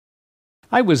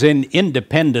I was in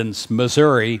Independence,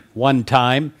 Missouri one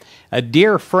time. A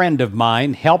dear friend of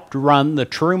mine helped run the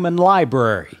Truman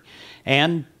Library,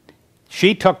 and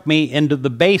she took me into the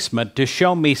basement to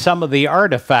show me some of the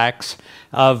artifacts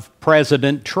of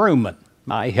President Truman.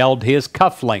 I held his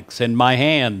cufflinks in my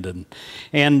hand,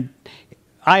 and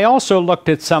I also looked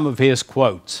at some of his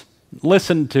quotes.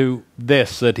 Listen to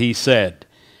this that he said.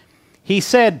 He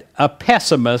said, "A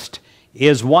pessimist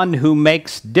is one who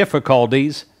makes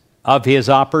difficulties of his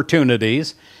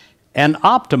opportunities. An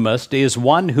optimist is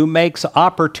one who makes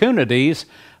opportunities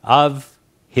of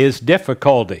his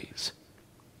difficulties."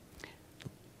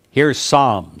 Here's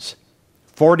Psalms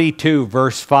 42,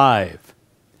 verse 5.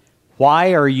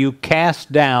 "Why are you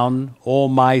cast down, O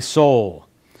my soul?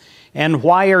 And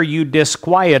why are you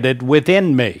disquieted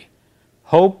within me?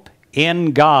 Hope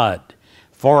in God,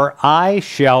 for I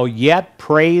shall yet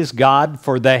praise God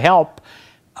for the help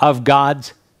of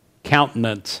God's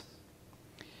countenance."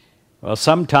 Well,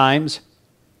 sometimes,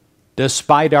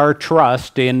 despite our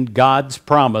trust in God's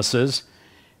promises,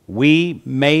 we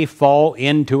may fall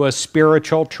into a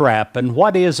spiritual trap. And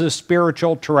what is a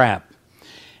spiritual trap?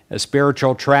 A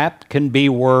spiritual trap can be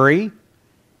worry,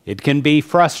 it can be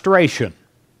frustration,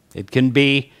 it can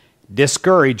be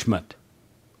discouragement.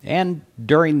 And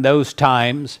during those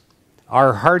times,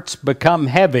 our hearts become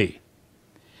heavy.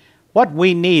 What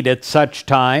we need at such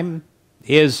time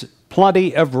is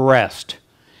plenty of rest.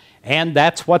 And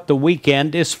that's what the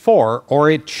weekend is for, or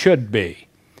it should be.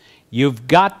 You've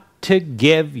got to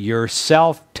give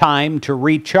yourself time to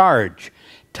recharge,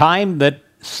 time that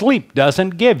sleep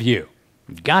doesn't give you.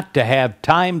 You've got to have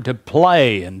time to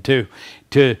play and to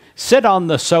sit on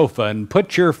the sofa and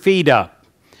put your feet up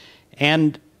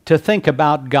and to think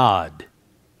about God.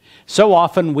 So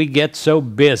often we get so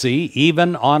busy,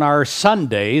 even on our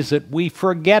Sundays, that we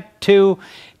forget to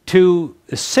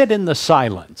sit in the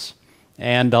silence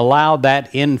and allow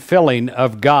that infilling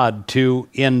of God to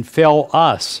infill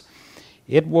us.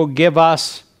 It will give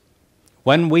us,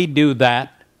 when we do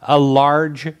that, a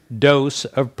large dose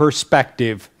of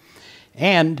perspective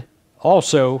and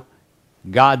also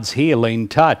God's healing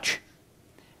touch.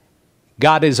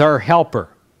 God is our helper,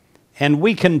 and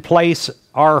we can place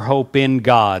our hope in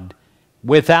God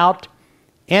without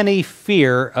any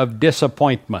fear of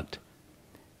disappointment.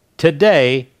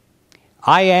 Today,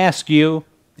 I ask you,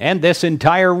 and this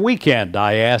entire weekend,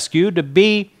 I ask you to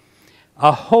be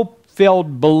a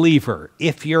hope-filled believer.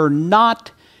 If you're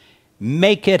not,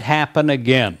 make it happen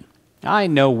again. I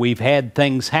know we've had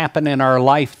things happen in our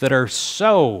life that are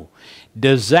so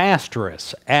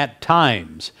disastrous at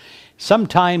times.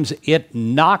 Sometimes it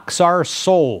knocks our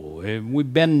soul.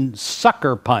 We've been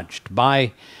sucker punched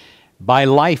by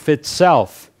life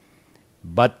itself.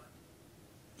 But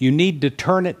you need to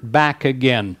turn it back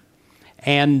again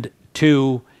and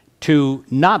to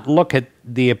not look at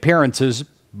the appearances,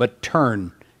 but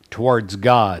turn towards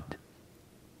God.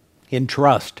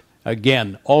 Entrust,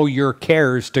 again, all your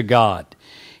cares to God.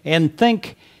 And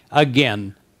think,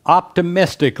 again,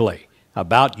 optimistically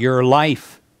about your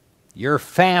life, your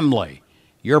family,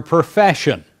 your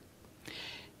profession.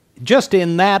 Just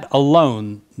in that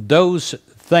alone, those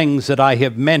things that I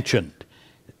have mentioned,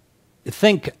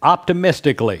 think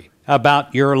optimistically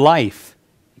about your life,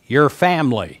 your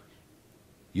family,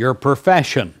 your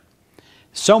profession.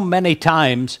 So many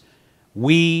times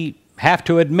we have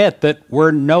to admit that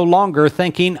we're no longer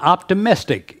thinking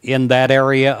optimistic in that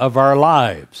area of our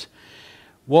lives.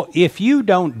 Well, if you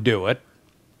don't do it,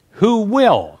 who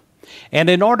will? And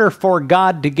in order for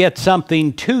God to get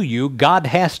something to you, God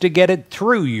has to get it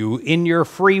through you in your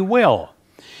free will.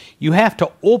 You have to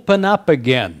open up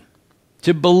again,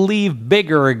 to believe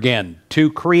bigger again, to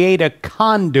create a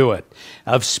conduit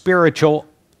of spiritual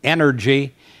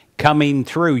energy coming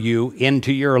through you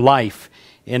into your life,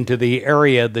 into the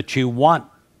area that you want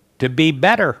to be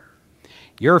better.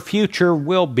 Your future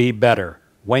will be better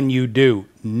when you do.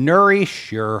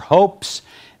 Nourish your hopes,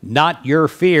 not your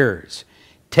fears.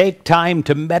 Take time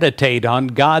to meditate on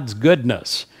God's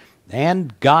goodness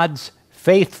and God's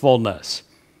faithfulness.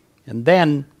 And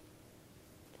then,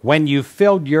 when you've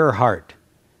filled your heart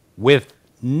with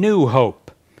new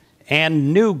hope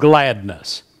and new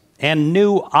gladness and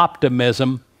new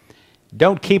optimism,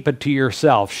 don't keep it to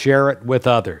yourself. Share it with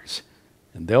others,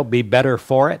 and they'll be better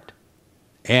for it,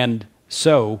 and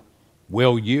so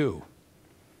will you.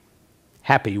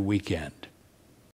 Happy weekend.